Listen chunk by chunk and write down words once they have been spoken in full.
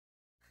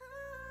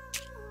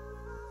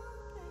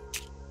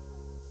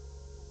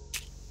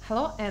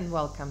Hello and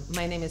welcome.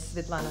 My name is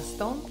Svetlana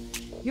Stone.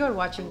 You're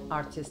watching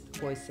Artist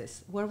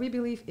Voices, where we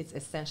believe it's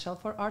essential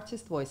for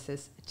artist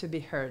voices to be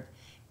heard.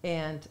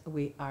 And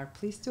we are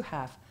pleased to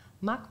have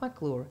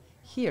McClure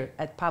here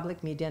at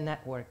Public Media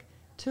Network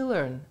to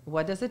learn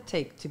what does it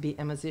take to be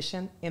a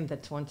musician in the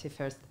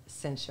 21st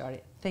century.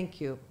 Thank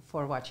you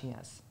for watching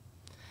us.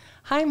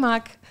 Hi,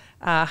 Mac.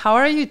 How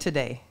are you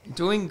today?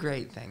 Doing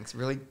great, thanks.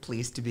 Really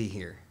pleased to be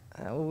here.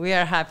 We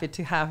are happy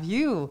to have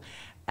you.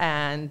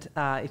 And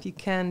if you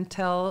can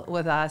tell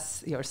with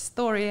us your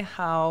story,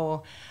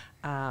 how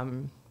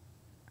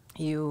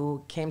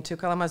you came to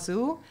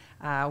Kalamazoo,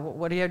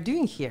 what are you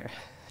doing here?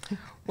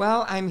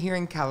 Well, I'm here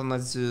in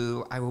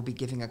Kalamazoo. I will be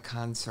giving a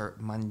concert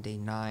Monday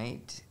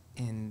night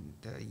in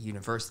the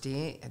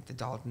university at the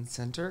Dalton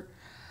Center.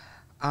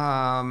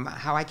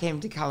 How I came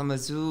to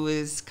Kalamazoo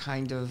is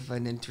kind of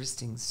an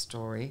interesting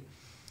story.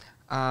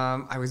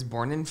 I was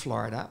born in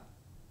Florida,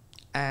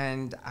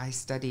 and I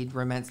studied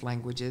Romance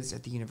languages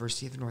at the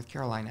University of North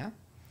Carolina,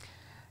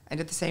 and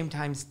at the same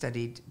time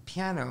studied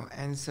piano.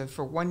 And so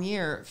for 1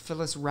 year,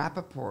 Phyllis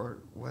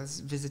Rappaport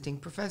was visiting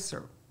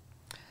professor.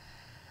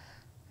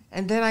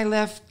 And then I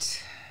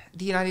left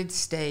the United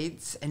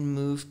States and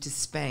moved to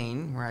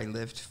Spain, where I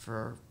lived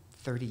for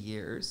 30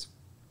 years.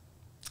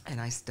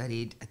 And I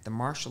studied at the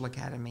Marshall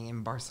Academy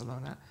in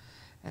Barcelona,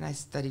 and I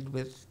studied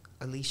with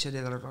Alicia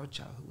de la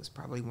Rocha, who was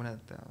probably one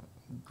of the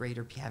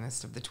greater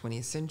pianists of the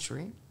 20th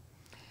century.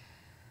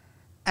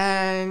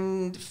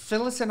 And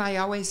Phyllis and I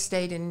always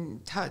stayed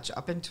in touch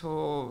up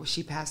until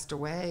she passed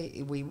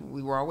away. We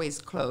were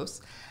always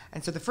close.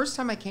 And so the first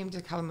time I came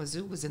to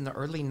Kalamazoo was in the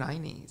early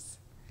 90s.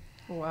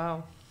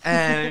 Wow.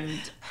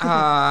 And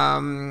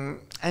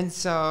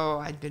so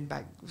I'd been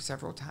back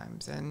several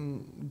times,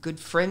 and good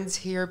friends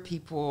here,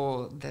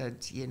 people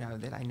that,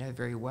 that I know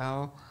very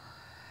well.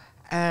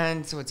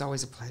 And so it's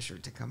always a pleasure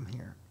to come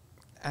here.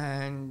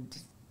 And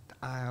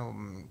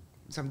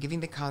so I'm giving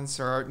the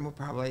concert, and we'll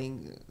probably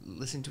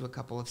listen to a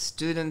couple of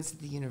students at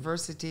the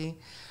university,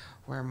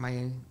 where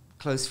my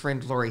close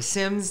friend Lori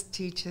Sims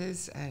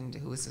teaches, and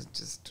who is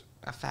just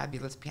a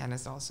fabulous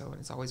pianist also, and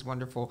it's always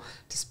wonderful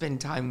to spend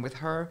time with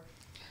her.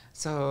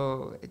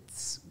 So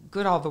it's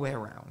good all the way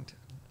around.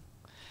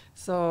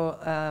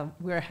 So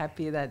we're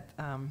happy that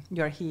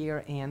you're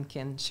here and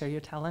can share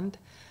your talent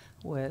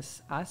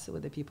with us,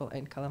 with the people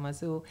in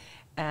Kalamazoo.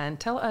 And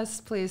tell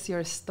us, please,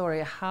 your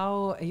story,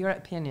 how you're a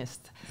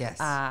pianist. Yes.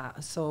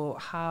 So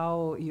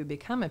how you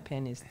become a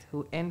pianist,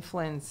 who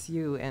influenced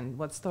you, and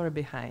what story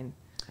behind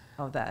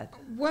of that?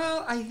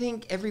 Well, I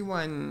think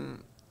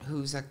everyone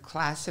who's a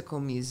classical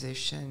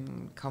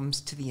musician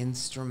comes to the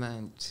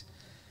instrument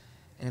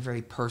in a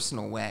very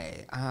personal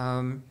way.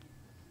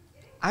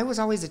 I was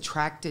always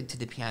attracted to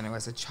the piano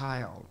as a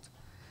child.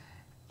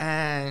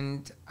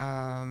 And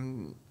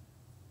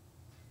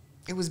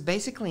it was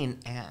basically an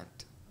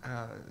aunt,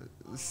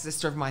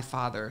 sister of my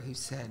father, who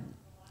said,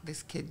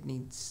 this kid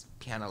needs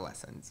piano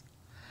lessons.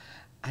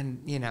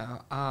 And,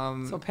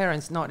 so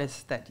parents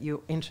noticed that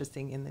you're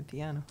interested in the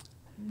piano.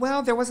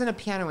 Well, there wasn't a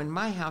piano in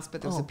my house,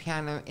 but there was a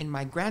piano in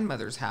my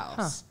grandmother's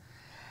house.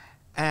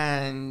 Huh.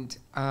 And,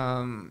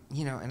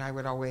 and I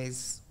would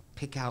always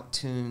pick out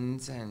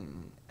tunes,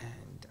 and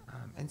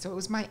so it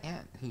was my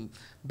aunt who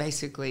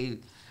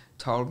basically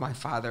told my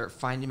father,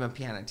 find him a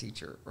piano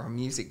teacher or a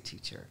music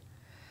teacher.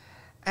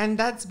 And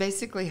that's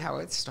basically how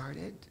it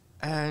started.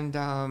 And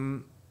I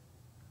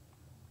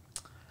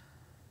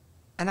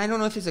don't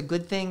know if it's a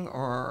good thing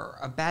or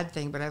a bad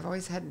thing, but I've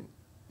always had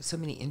so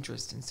many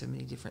interests in so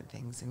many different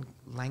things, and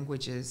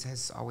languages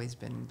has always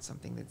been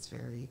something that's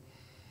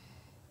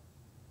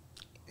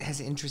has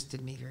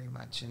interested me very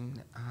much.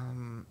 And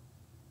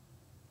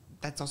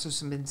that's also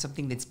been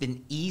something that's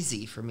been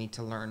easy for me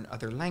to learn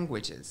other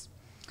languages.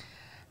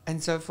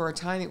 And so for a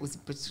time it was,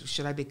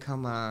 should I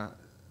become a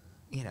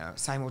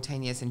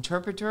simultaneous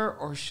interpreter,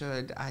 or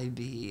should I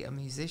be a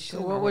musician?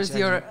 So what was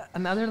your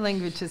another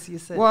languages you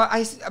said? Well,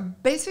 I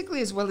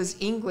basically, as well as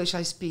English,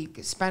 I speak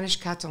Spanish,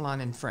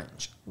 Catalan, and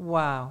French.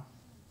 Wow.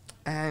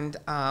 And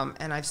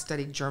I've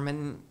studied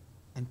German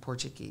and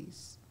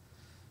Portuguese.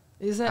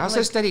 Is that I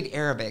also studied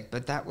Arabic,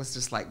 but that was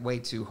just like way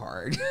too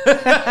hard.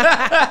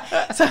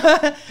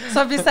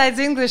 so besides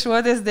English,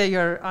 what is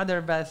your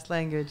other best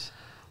language?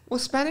 Well,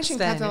 Spanish and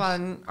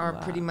Catalan are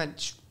pretty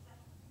much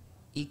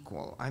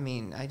equal. I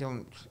mean,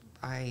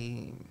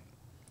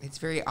 it's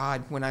very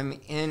odd when I'm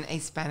in a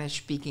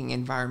Spanish-speaking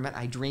environment,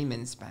 I dream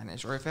in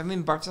Spanish. Or if I'm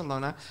in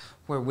Barcelona,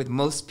 where with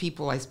most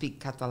people I speak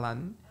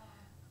Catalan,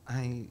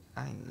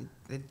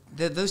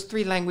 those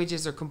three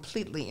languages are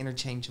completely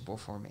interchangeable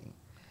for me.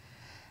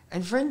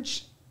 And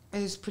French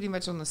is pretty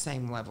much on the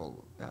same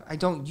level. I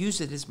don't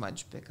use it as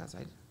much because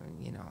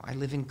I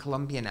live in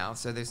Colombia now,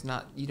 so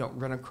you don't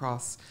run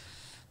across.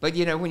 But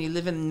when you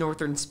live in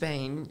northern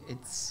Spain,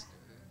 it's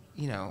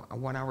a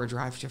 1 hour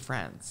drive to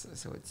France,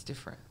 so it's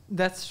different.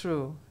 That's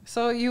true.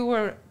 So you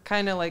were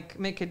kind of like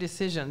make a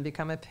decision,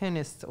 become a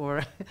pianist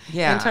or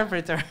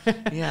interpreter.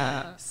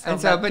 Yeah.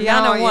 But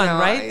piano won,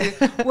 right?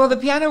 Well, the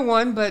piano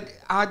won, but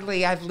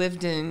oddly, I've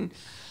lived in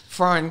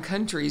foreign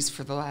countries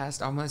for the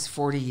last almost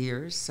 40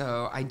 years.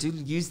 So I do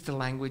use the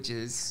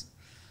languages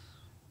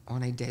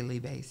on a daily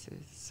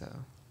basis. So.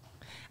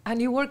 And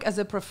you work as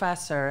a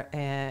professor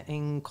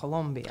in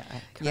Colombia,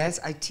 correct? Yes,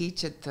 I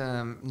teach at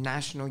the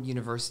National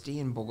University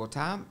in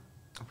Bogota,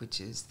 which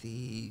is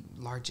the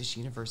largest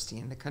university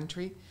in the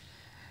country.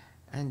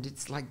 And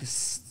it's like the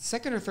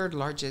second or third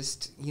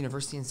largest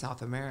university in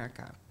South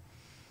America.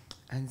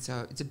 And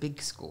so it's a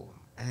big school.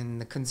 And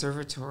the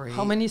conservatory...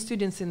 How many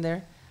students in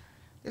there?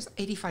 There's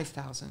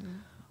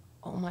 85,000.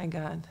 Oh, my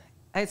God.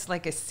 It's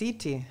like a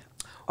city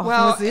of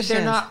well, musicians.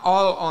 They're not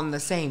all on the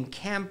same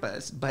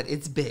campus, but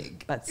it's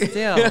big. But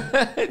still,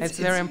 it's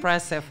very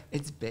impressive.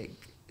 It's big.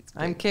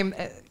 I came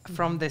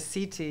from the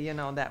city, you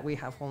know, that we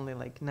have only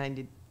like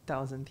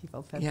 90,000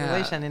 people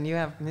population, and you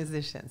have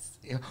musicians.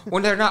 Yeah.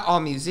 Well, they're not all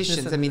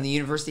musicians. I mean, the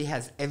university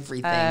has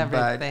everything.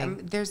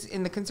 But there's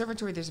in the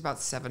conservatory, there's about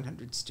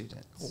 700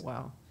 students.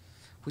 Wow.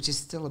 Which is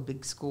still a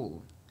big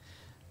school.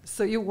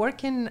 So you're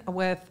working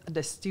with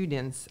the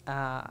students,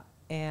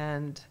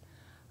 and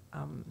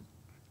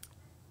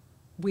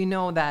we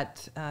know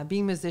that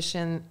being a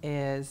musician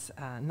is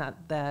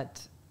not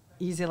that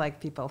easy like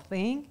people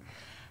think.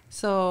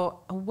 So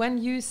when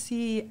you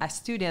see a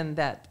student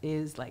that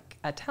is like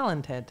a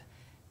talented,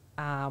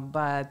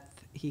 but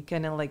he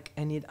kind of like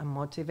need a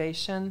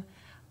motivation,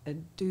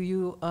 do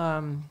you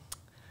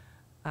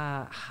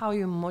how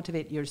you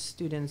motivate your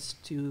students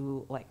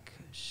to like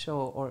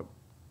show or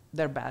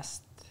their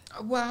best?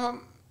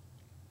 Well,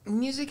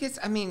 music is,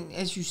 I mean,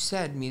 as you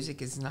said,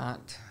 music is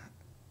not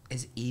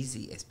as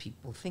easy as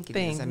people think it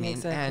is. I mean,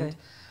 exactly. And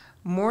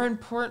more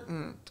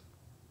important,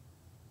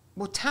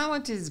 well,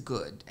 talent is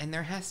good, and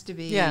there has to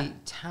be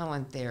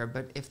talent there,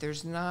 but if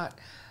there's not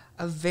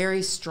a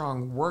very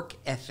strong work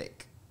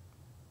ethic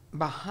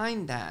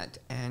behind that,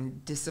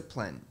 and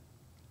discipline,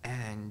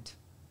 and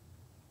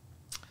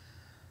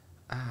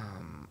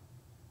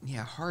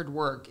hard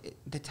work,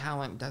 the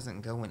talent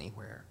doesn't go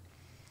anywhere.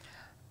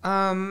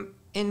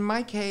 In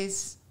my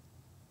case,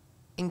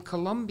 in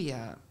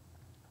Colombia,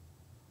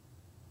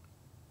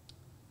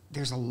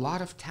 there's a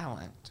lot of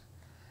talent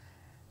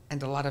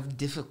and a lot of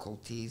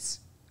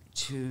difficulties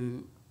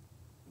to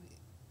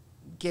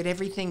get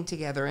everything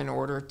together in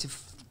order to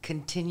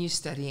continue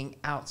studying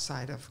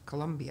outside of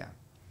Colombia.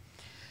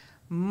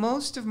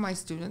 Most of my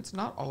students,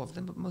 not all of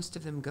them, but most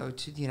of them go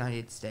to the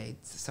United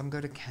States. Some go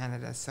to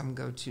Canada, some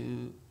go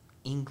to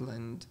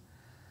England.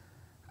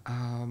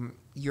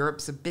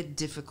 Europe's a bit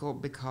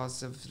difficult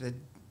because of the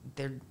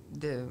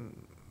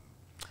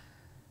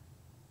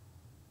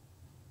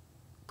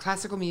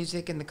classical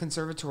music and the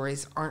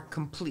conservatories aren't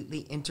completely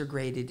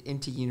integrated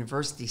into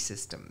university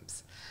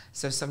systems.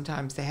 So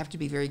sometimes they have to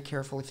be very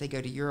careful if they go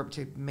to Europe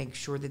to make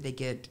sure that they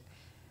get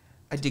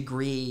a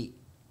degree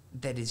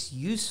that is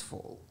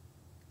useful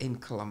in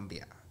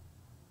Colombia,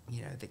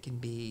 you know,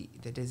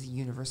 that is a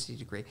university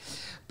degree.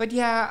 But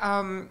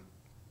yeah,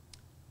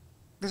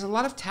 there's a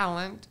lot of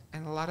talent,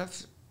 and a lot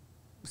of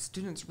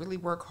students really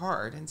work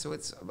hard, and so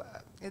it's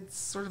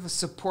sort of a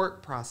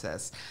support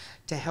process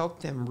to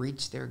help them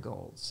reach their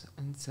goals.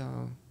 And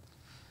so,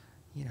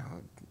 you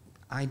know,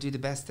 I do the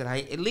best that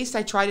at least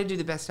I try to do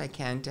the best I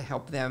can to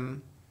help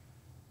them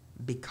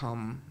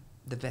become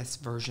the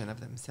best version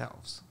of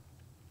themselves.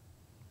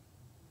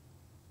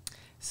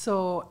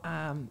 So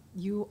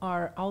you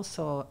are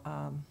also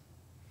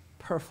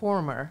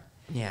performer.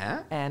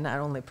 Yeah. And not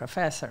only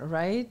professor,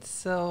 right?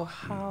 So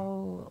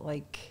how,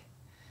 like,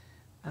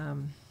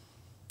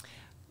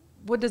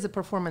 what does a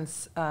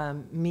performance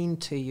mean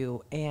to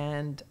you?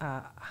 And,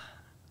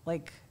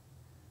 like,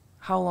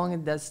 how long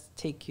it does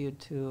take you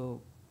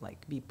to,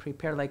 like, be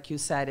prepared? Like you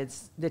said,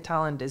 the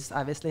talent is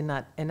obviously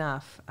not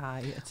enough.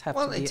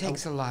 It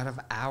takes a lot of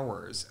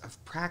hours of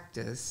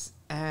practice,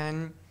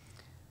 and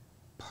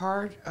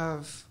part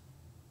of,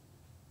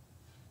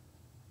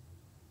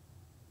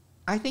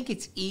 I think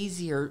it's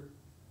easier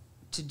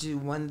to do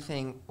one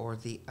thing or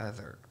the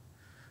other,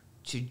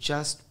 to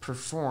just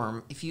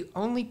perform. If you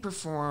only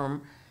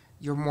perform,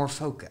 you're more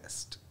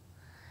focused.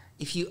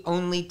 If you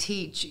only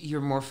teach,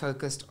 you're more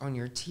focused on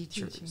your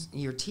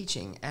your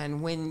teaching.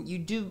 And when you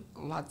do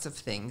lots of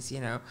things, you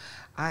know,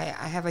 I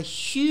have a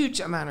huge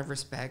amount of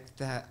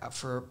respect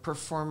for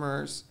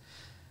performers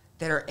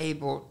that are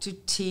able to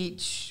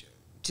teach,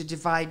 to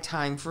divide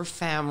time for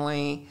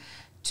family,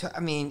 I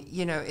mean,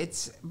 you know,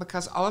 it's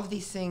because all of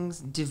these things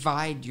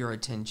divide your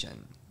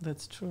attention.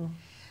 That's true.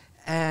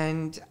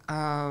 And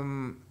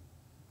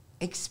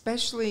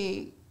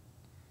especially,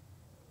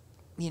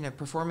 you know,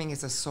 performing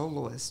as a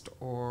soloist,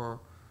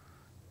 or,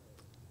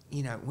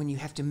 you know, when you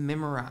have to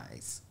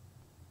memorize,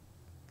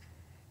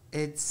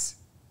 it's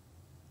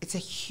a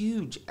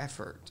huge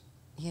effort,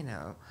 you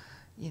know,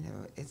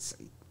 it's,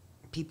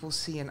 people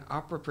see an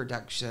opera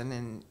production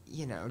and,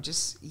 you know,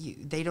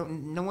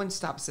 no one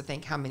stops to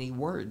think how many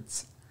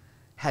words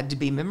had to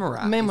be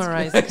memorized.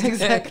 Memorized,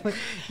 exactly.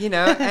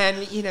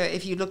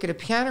 If you look at a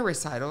piano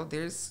recital,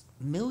 there's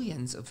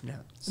millions of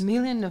notes.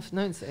 Million of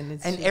notes.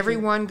 And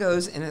everyone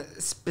goes in a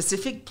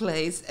specific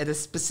place at a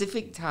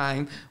specific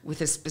time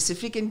with a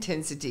specific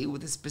intensity,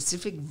 with a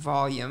specific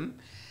volume.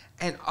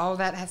 And all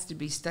that has to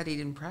be studied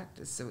and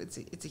practiced. So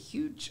it's a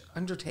huge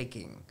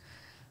undertaking,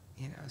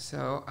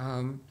 So,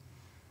 and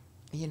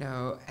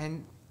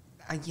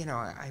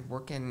I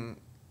work in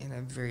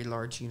a very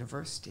large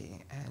university,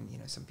 and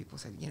some people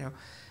said,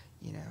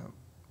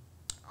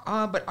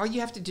 but all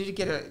you have to do to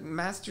get a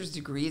master's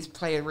degree is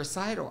play a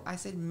recital. I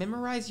said,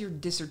 memorize your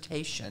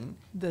dissertation,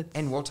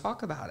 and we'll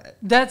talk about it.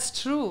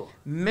 That's true.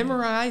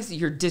 Memorize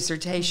your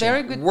dissertation.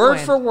 Very good word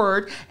point. for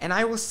word, and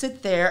I will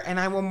sit there and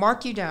I will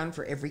mark you down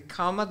for every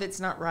comma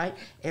that's not right,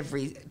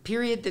 every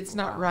period that's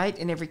not right,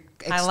 and every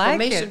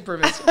exclamation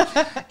provision.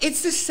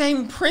 It's the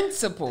same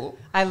principle.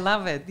 I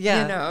love it.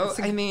 Yeah.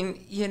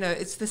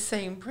 It's the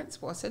same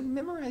principle. I said,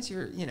 memorize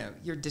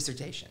your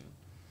dissertation.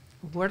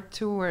 Word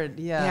to word,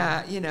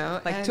 yeah.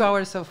 Like 2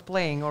 hours of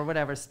playing or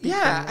whatever, speaking.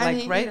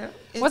 Yeah, right?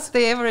 What's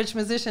the average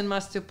musician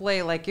must to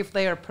play, like if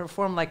they are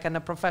perform like on a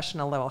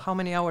professional level? How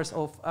many hours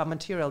of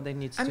material they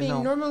need to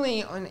know?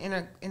 Normally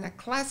in a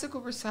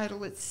classical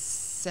recital, it's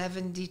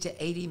 70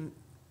 to 80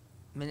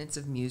 minutes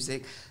of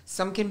music.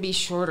 Some can be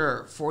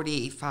shorter,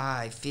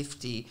 45,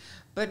 50.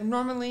 But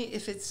normally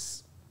if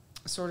it's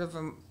sort of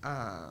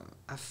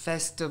a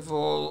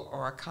festival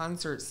or a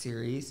concert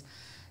series,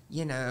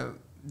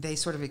 they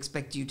sort of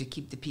expect you to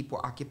keep the people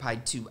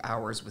occupied 2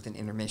 hours with an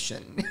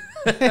intermission,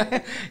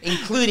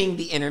 including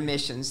the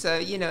intermission. So,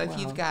 if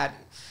you've got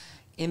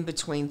in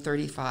between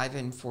 35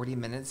 and 40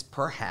 minutes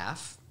per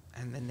half,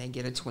 and then they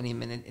get a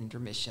 20-minute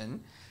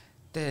intermission,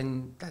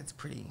 then that's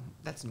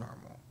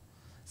normal.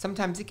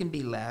 Sometimes it can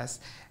be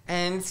less.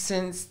 And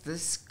since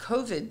this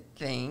COVID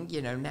thing,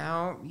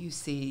 now you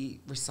see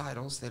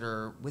recitals that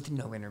are with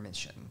no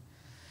intermission.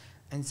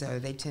 And so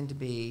they tend to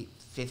be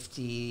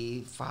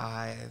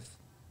 55,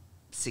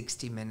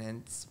 60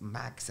 minutes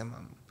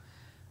maximum,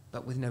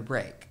 but with no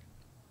break,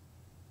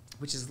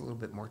 which is a little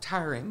bit more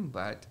tiring,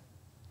 but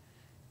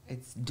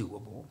it's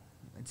doable.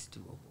 It's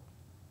doable.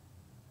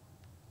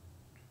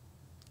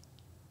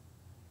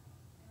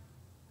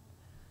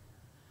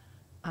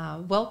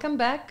 Welcome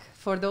back.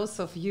 For those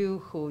of you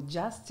who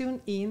just tuned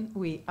in,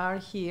 we are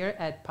here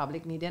at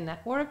Public Media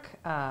Network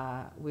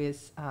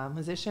with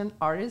musician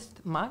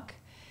artist Mac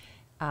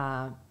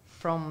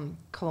from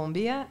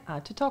Colombia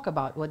to talk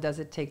about what does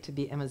it take to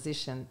be a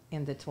musician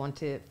in the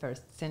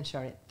 21st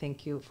century.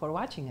 Thank you for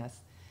watching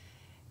us.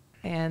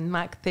 And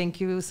Mac, thank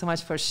you so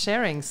much for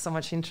sharing so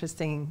much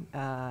interesting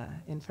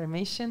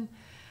information.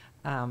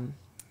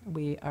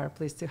 We are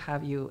pleased to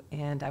have you,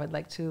 and I would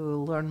like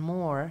to learn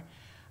more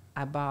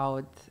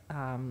about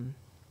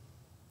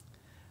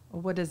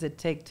what does it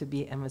take to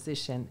be a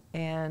musician.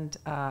 And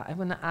I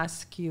want to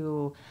ask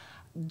you,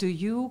 do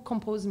you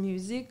compose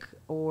music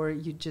or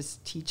you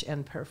just teach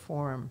and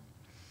perform?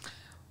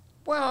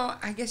 Well,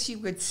 I guess you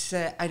would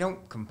say I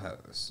don't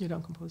compose. You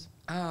don't compose?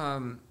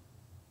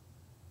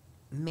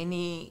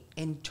 Many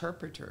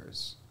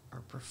interpreters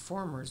or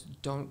performers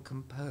don't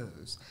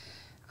compose.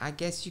 I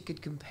guess you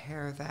could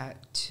compare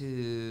that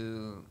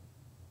to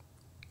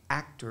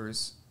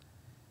actors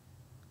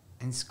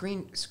and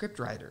script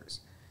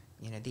writers.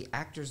 The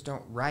actors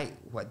don't write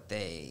what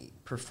they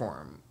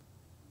perform.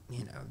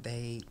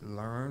 They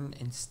learn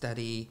and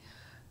study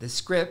the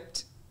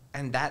script,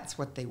 and that's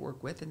what they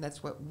work with, and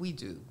that's what we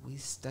do. We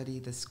study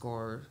the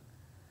score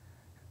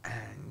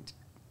and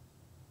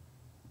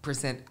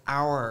present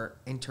our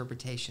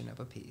interpretation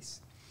of a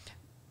piece.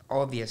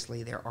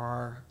 Obviously, there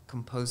are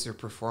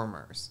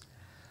composer-performers,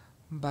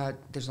 but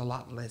there's a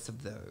lot less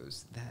of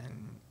those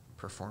than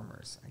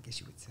performers, I guess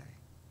you would say.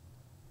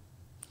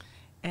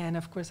 And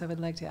of course, I would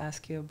like to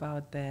ask you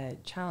about the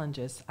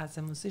challenges as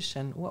a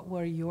musician. What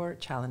were your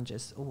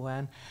challenges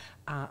when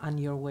on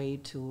your way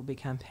to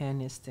become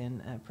pianist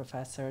and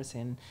professors,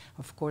 and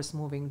of course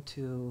moving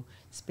to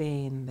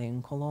Spain,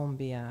 then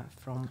Colombia,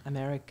 from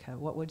America?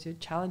 What were your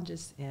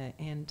challenges,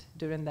 and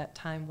during that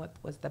time, what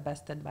was the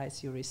best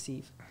advice you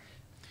received?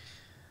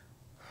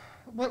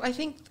 Well, I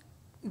think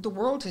the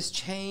world has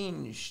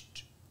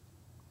changed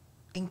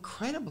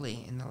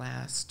incredibly in the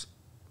last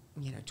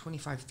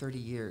 25, 30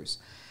 years.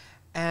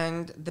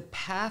 And the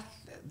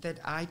path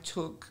that I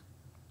took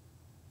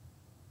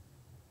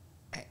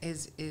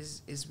is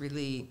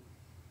really,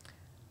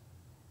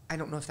 I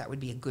don't know if that would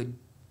be a good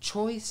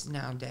choice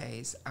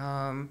nowadays.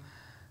 I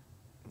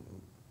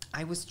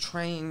was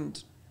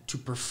trained to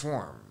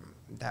perform.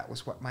 That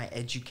was what my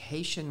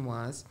education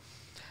was.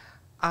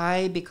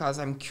 Because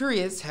I'm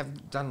curious,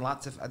 have done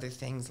lots of other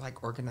things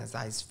like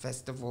organize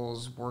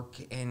festivals, work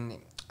in,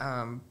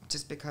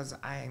 just because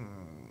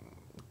I'm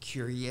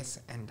curious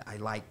and I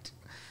liked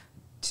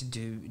to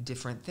do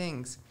different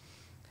things.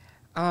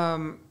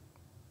 But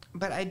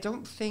I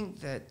don't think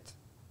that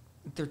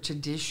the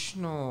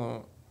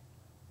traditional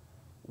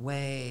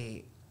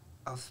way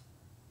of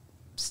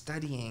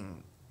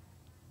studying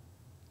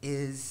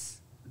is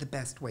the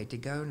best way to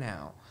go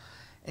now.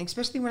 And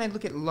especially when I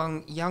look at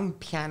young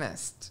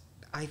pianists,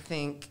 I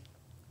think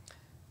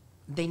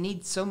they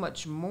need so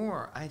much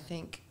more. I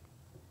think,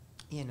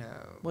 you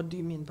know... What do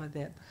you mean by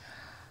that?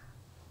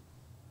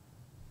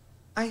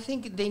 I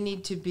think they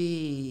need to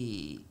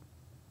be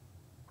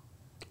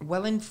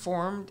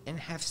well-informed and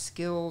have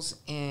skills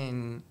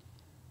in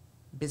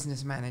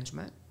business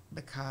management,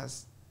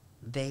 because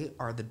they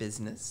are the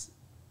business.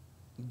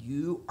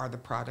 You are the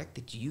product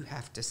that you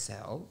have to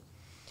sell.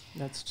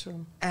 That's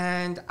true.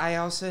 And I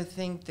also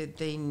think that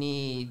they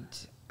need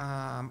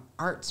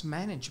arts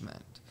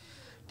management.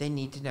 They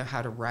need to know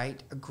how to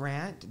write a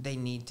grant. They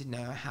need to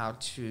know how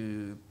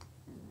to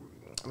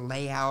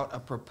lay out a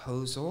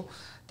proposal.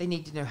 They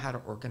need to know how to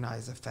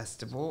organize a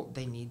festival.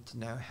 They need to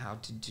know how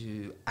to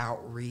do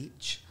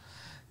outreach.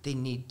 They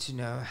need to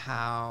know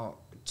how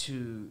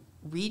to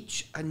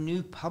reach a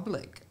new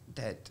public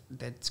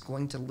that's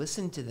going to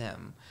listen to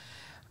them.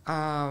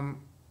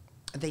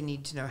 They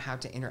need to know how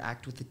to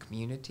interact with the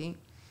community.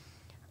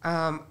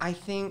 I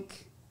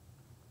think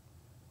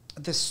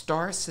the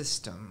star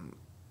system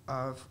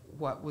of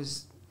what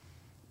was,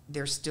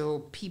 there's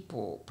still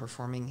people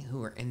performing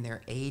who are in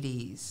their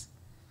 80s,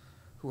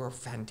 who are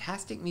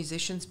fantastic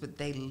musicians, but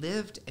they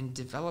lived and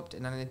developed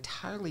in an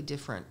entirely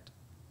different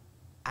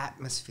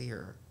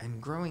atmosphere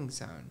and growing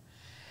zone.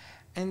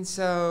 And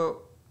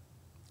so,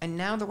 and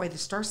now the way the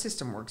star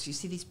system works, you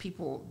see these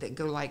people that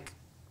go like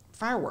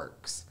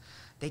fireworks.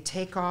 They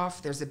take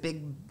off, there's a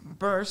big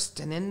burst,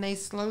 and then they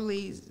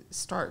slowly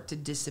start to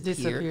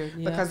disappear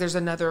because there's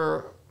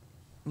another,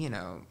 you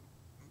know,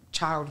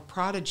 child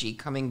prodigy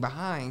coming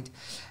behind.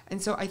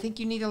 And so I think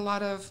you need a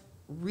lot of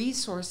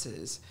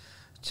resources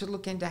to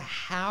look into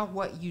how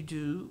what you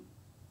do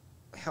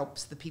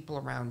helps the people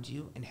around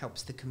you and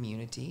helps the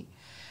community,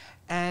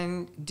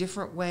 and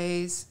different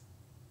ways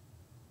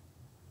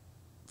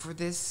for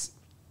this,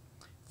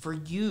 for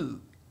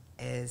you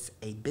as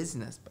a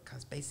business,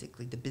 because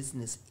basically the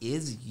business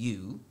is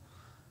you,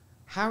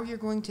 how you're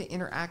going to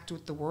interact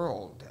with the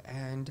world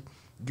and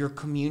your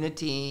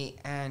community.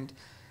 And,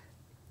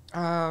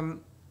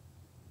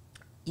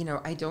 you know,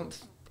 I don't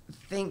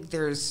think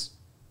there's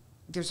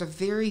a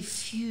very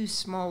few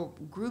small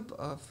group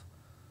of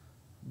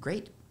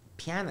great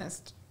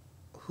pianists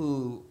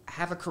who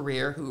have a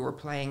career, who are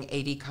playing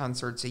 80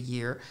 concerts a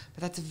year,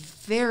 but that's a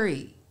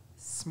very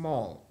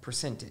small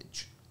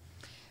percentage.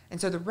 And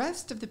so the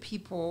rest of the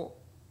people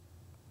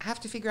have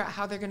to figure out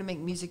how they're going to make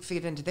music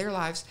fit into their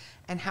lives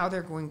and how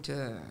they're going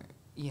to,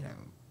 you know,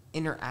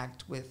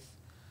 interact with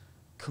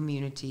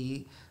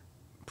community,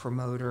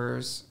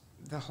 promoters,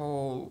 the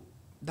whole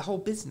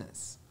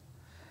business.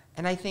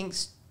 And I think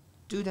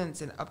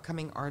students and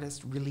upcoming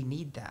artists really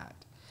need that,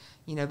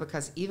 you know,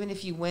 because even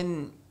if you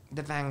win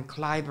the Van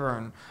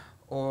Cliburn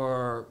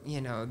or,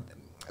 you know,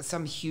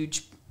 some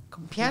huge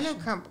piano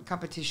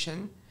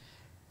competition,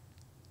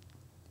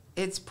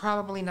 it's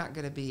probably not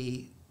going to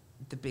be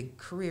the big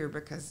career,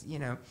 because, you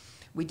know,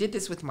 we did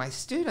this with my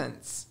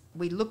students.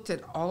 We looked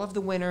at all of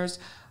the winners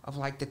of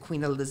like the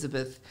Queen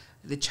Elizabeth,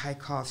 the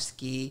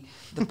Tchaikovsky,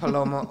 the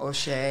Paloma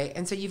O'Shea.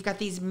 And so you've got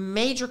these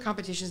major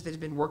competitions that have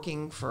been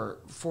working for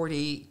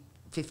 40,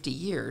 50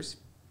 years.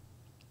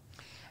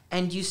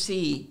 And you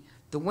see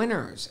the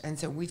winners. And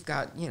so we've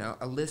got, you know,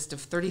 a list of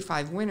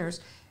 35 winners,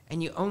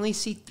 and you only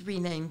see 3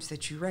 names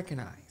that you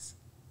recognize.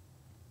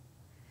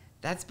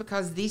 That's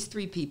because these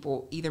 3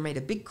 people either made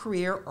a big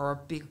career or a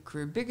big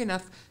career big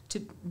enough to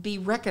be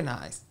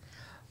recognized.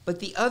 But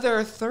the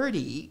other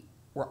 30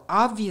 were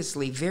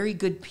obviously very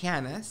good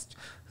pianists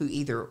who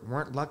either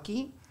weren't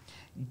lucky,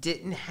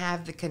 didn't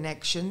have the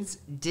connections,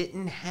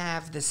 didn't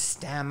have the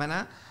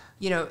stamina.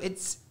 You know,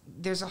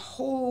 there's a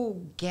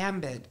whole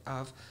gambit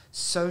of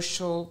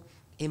social,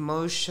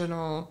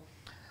 emotional,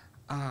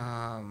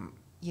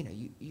 you know,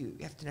 you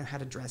have to know how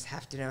to dress,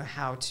 have to know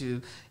how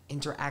to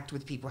interact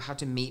with people, how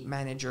to meet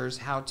managers,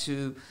 how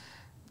to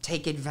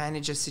take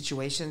advantage of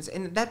situations.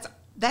 And that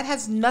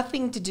has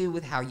nothing to do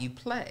with how you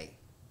play.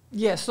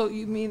 Yeah, so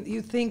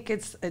you think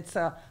it's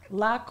a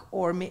luck,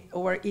 or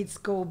it's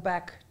go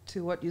back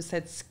to what you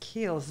said,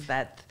 skills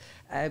that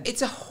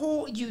it's a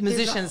whole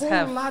musicians there's a whole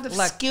have lot of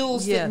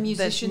skills that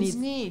musicians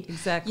need.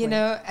 Exactly. You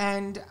know,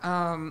 and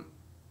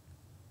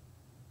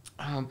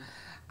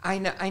I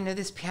know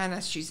this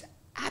pianist, she's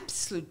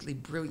absolutely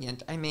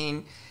brilliant. I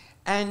mean,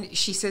 and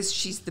she says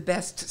she's the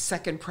best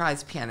second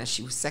prize pianist.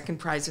 She was second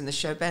prize in the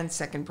Chopin,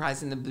 second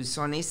prize in the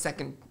Busoni,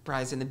 second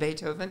prize in the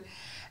Beethoven.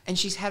 And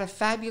she's had a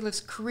fabulous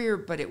career,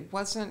 but it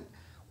wasn't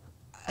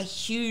a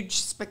huge,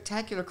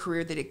 spectacular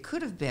career that it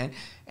could have been.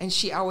 And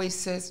she always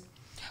says,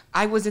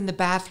 I was in the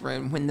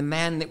bathroom when the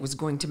man that was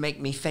going to make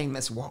me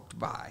famous walked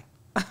by.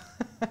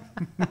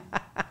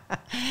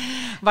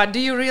 But do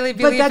you really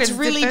believe But that's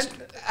really...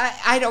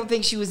 I don't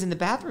think she was in the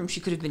bathroom. She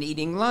could have been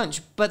eating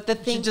lunch. But the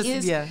thing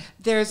is,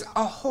 there's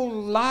a whole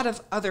lot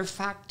of other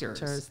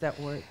factors that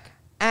work.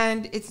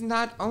 And it's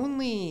not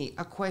only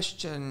a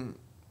question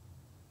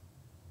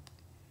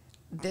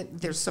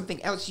that there's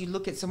something else. You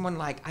look at someone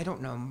like, I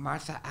don't know,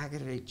 Martha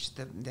Argerich,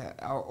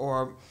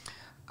 or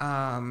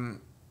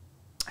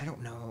I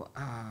don't know,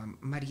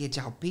 Maria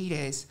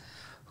Jalpires,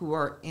 who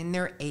are in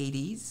their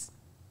 80s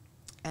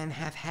and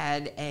have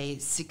had a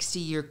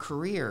 60-year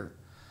career.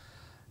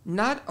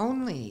 Not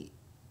only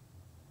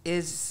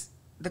is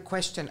the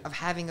question of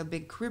having a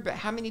big career, but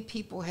how many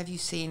people have you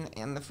seen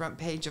on the front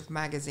page of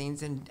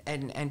magazines and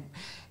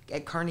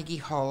at Carnegie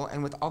Hall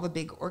and with all the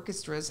big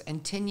orchestras,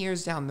 and 10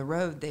 years down the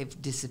road,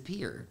 they've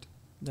disappeared.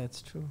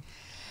 That's true.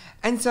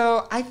 And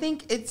so I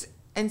think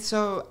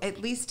at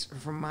least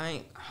from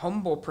my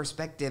humble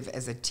perspective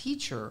as a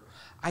teacher,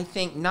 I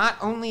think not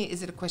only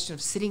is it a question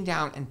of sitting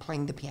down and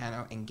playing the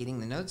piano and getting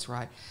the notes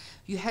right,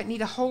 you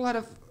need a whole lot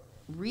of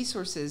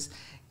resources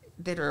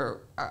that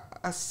are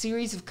a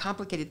series of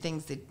complicated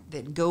things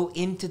that go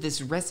into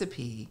this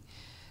recipe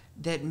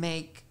that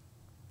make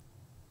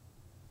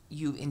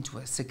you into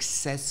a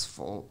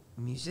successful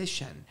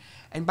musician.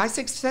 And by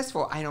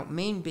successful, I don't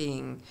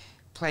mean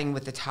playing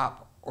with the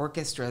top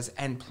orchestras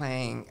and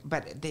playing,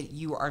 but that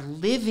you are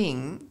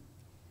living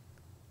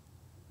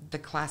the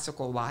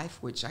classical life,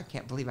 which I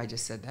can't believe I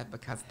just said that,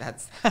 because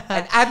that's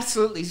an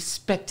absolutely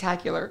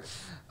spectacular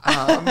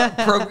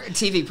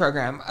TV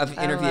program of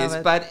interviews.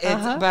 But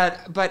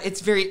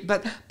it's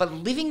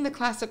living the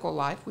classical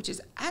life, which is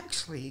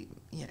actually,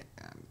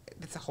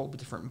 it's a whole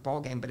different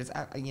ballgame, but it's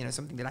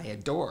something that I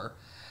adore.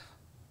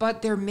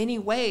 But there are many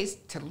ways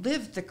to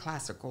live the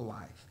classical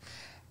life,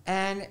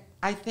 and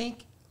I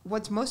think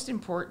what's most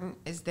important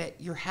is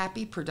that you're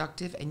happy,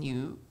 productive, and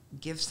you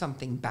give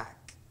something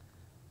back.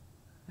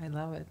 I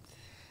love it.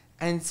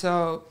 And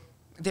so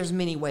there's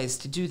many ways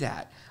to do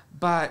that,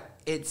 but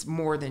it's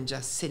more than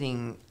just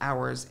sitting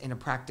hours in a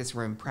practice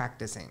room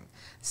practicing.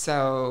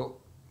 So,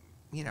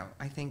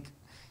 I think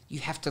you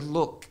have to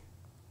look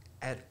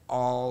at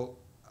all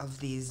of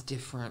these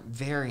different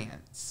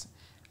variants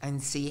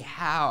and see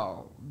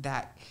how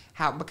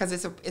because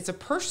it's a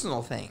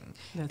personal thing.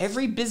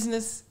 Every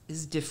business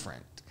is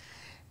different.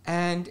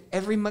 And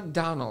every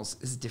McDonald's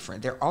is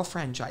different. They're all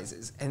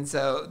franchises. And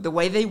so the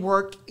way they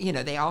work,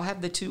 they all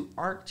have the two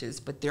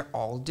arches, but they're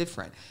all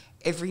different.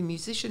 Every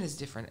musician is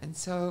different. And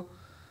so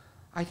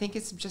I think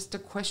it's just a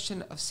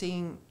question of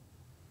seeing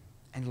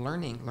and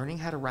learning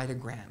how to write a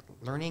grant,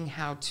 learning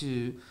how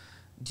to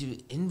do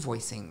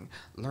invoicing,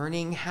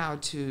 learning how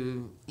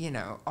to,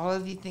 all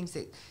of these things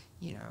that,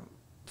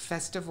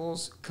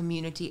 festivals,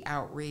 community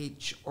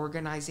outreach,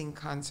 organizing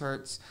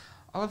concerts,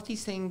 all of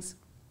these things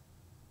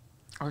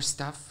are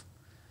stuff,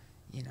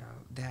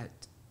 that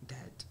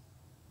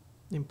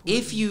important.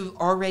 If you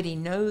already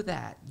know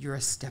that, you're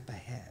a step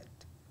ahead.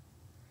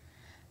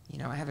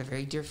 I have a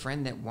very dear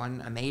friend that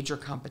won a major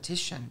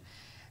competition,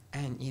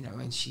 and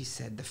and she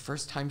said the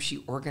first time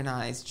she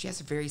organized, she has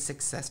a very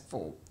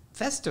successful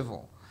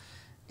festival,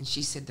 and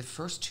she said the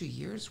first 2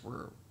 years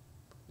were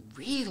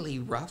really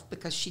rough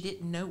because she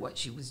didn't know what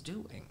she was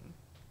doing.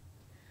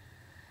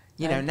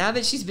 Now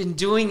that she's been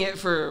doing it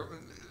for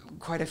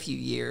quite a few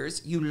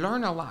years, you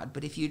learn a lot,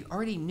 but if you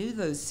already knew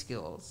those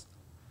skills,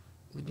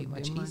 it would be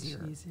much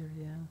easier.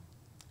 Yeah.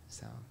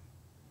 So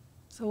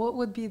what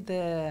would be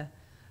the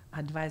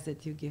advice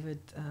that you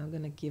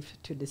gonna give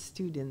to the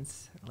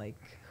students,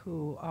 like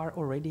who are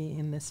already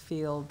in this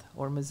field,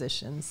 or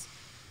musicians?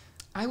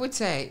 I would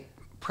say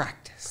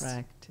practice.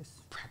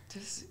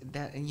 Practice.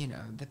 That,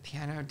 the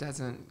piano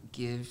doesn't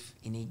give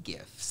any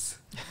gifts.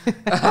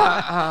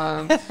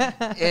 And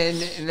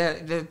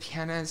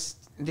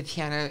the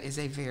piano is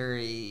a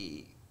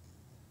very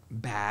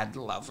bad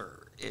lover.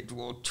 It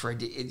will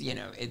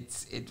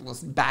it will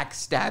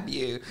backstab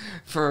you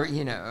for,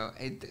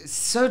 it's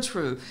so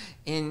true.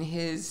 In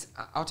his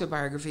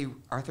autobiography,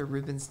 Arthur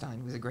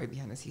Rubinstein was a great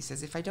pianist. He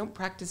says, if I don't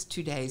practice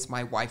 2 days,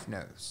 my wife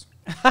knows.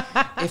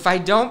 If I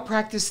don't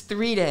practice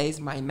 3 days,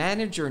 my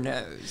manager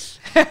knows.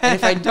 And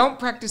if I don't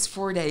practice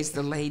 4 days,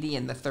 the lady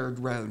in the third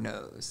row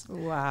knows.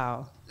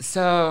 Wow.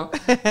 So,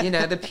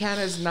 the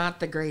piano is not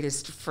the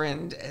greatest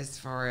friend as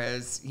far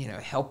as,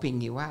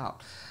 helping you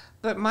out.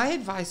 But my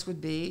advice would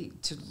be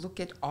to look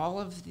at all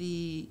of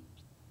the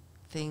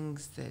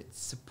things that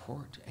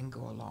support and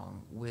go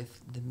along with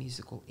the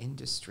musical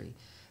industry.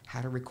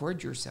 How to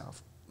record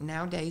yourself.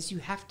 Nowadays, you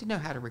have to know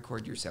how to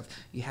record yourself.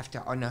 You have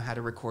to know how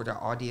to record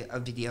a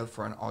video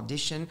for an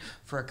audition,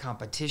 for a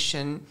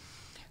competition.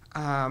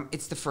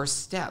 It's the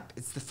first step.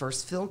 It's the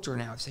first filter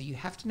now. So you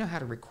have to know how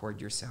to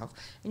record yourself.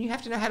 And you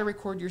have to know how to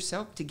record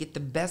yourself to get the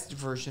best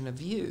version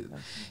of you.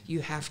 Okay. You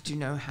have to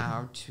know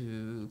how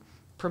to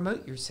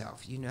promote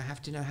yourself. You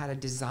have to know how to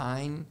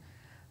design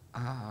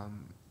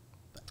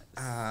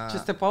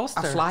just a poster.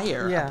 A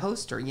flyer, a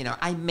poster.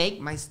 I make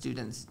my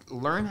students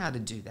learn how to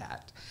do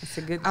that. It's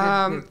a good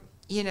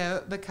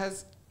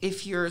because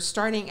if you're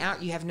starting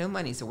out, you have no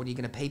money. So what are you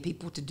going to pay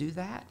people to do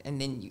that?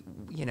 And then,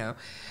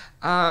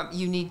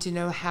 you need to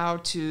know how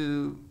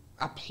to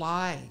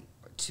apply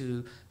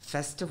to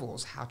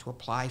festivals, how to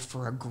apply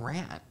for a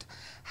grant,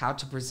 how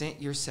to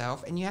present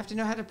yourself. And you have to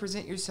know how to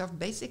present yourself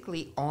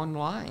basically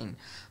online,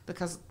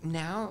 because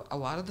now a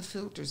lot of the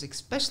filters,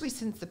 especially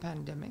since the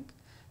pandemic,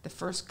 the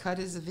first cut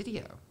is a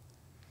video.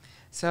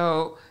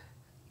 So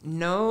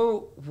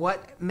know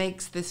what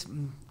makes this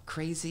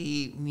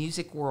crazy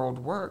music world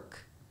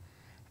work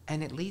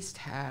and at least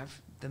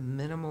have the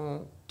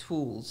minimal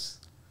tools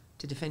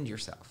to defend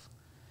yourself.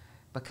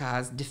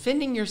 Because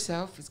defending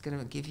yourself is going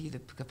to give you the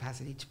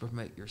capacity to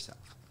promote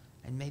yourself.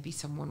 And maybe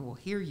someone will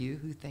hear you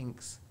who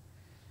thinks,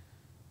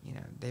 you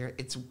know,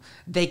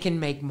 they can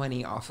make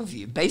money off of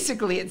you.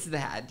 Basically, it's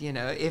that, you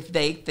know, if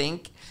they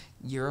think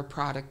you're a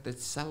product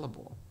that's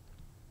sellable.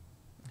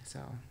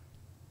 So.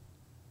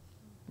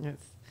 Yes.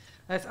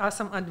 That's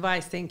awesome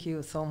advice. Thank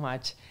you so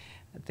much.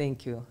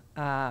 Thank you.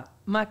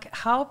 Mac,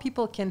 how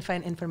people can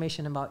find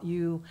information about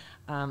you,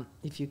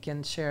 if you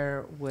can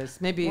share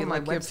with maybe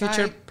like your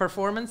future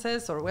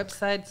performances or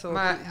website so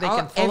they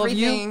can follow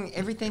you?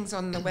 Everything's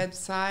on the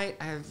website.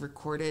 I've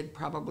recorded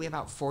probably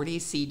about 40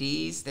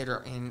 CDs that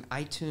are in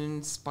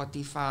iTunes,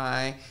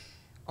 Spotify,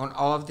 on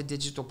all of the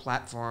digital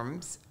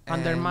platforms.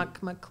 Under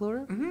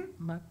McClure?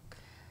 Mm-hmm. Mac.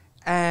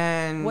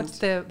 And what's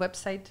the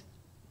website?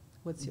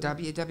 What's your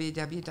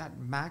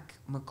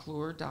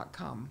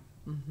www.macmcclure.com.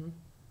 Mm-hmm.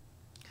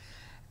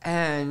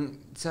 And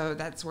so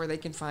that's where they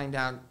can find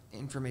out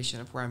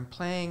information of where I'm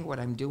playing, what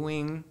I'm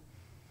doing,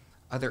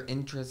 other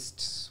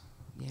interests,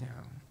 you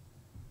know.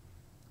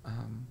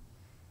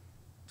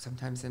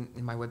 Sometimes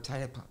in my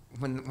website,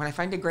 when I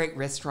find a great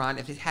restaurant,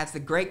 if it has the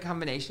great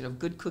combination of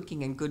good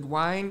cooking and good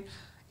wine,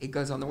 it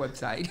goes on the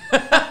website.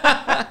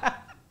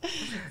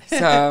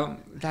 So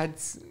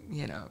that's,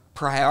 you know,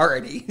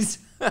 priorities.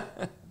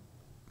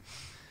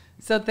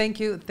 So thank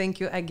you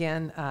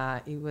again.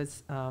 It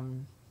was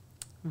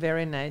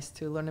very nice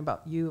to learn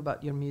about you,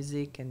 about your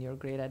music, and your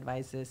great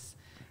advices.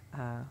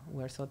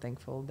 We're so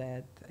thankful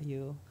that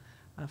you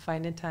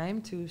find the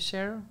time to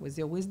share with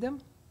your wisdom.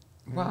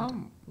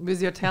 Well,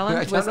 with your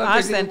talent, with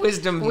us, and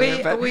wisdom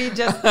we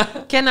just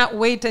cannot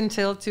wait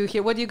until to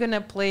hear what you're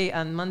gonna play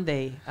on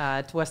Monday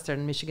at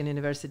Western Michigan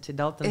University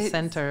Dalton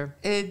Center.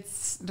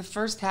 It's the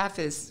first half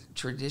is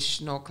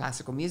traditional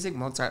classical music,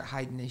 Mozart,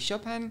 Haydn, and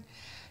Chopin.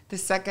 The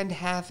second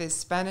half is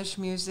Spanish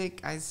music.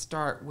 I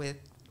start with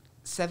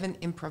 7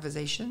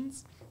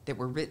 improvisations that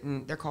were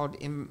written. They're called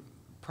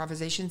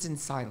Improvisations in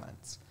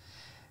Silence,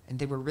 and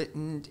they were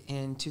written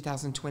in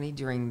 2020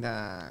 during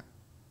the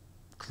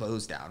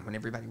close down when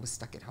everybody was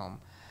stuck at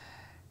home.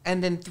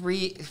 And then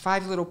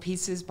 5 little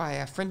pieces by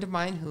a friend of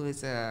mine who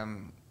is a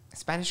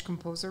Spanish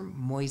composer,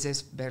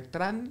 Moises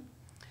Bertran,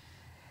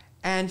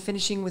 and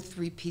finishing with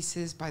 3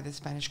 pieces by the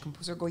Spanish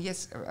composer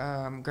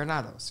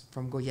Granados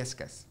from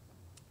Goyescas.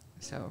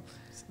 So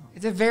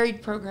it's a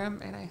varied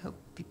program, and I hope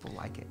people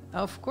like it.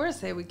 Of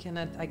course, I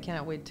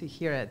cannot wait to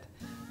hear it.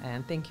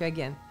 And thank you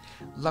again.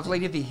 Lovely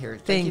to be here.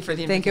 Thank you for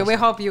the invitation. Thank you. We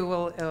hope you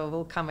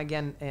will come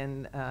again,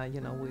 and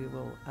we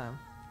will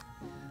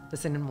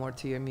listen more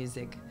to your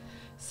music.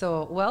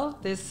 So, well,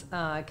 this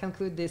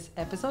conclude this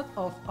episode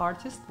of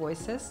Artist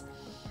Voices.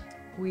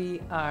 We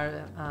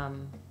are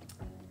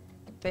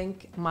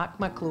thank Mac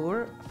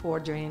McClure for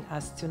joining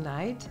us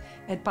tonight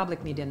at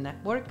Public Media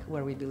Network,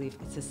 where we believe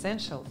it's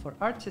essential for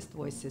artist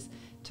voices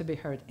to be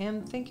heard.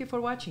 And thank you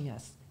for watching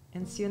us.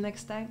 And see you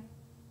next time.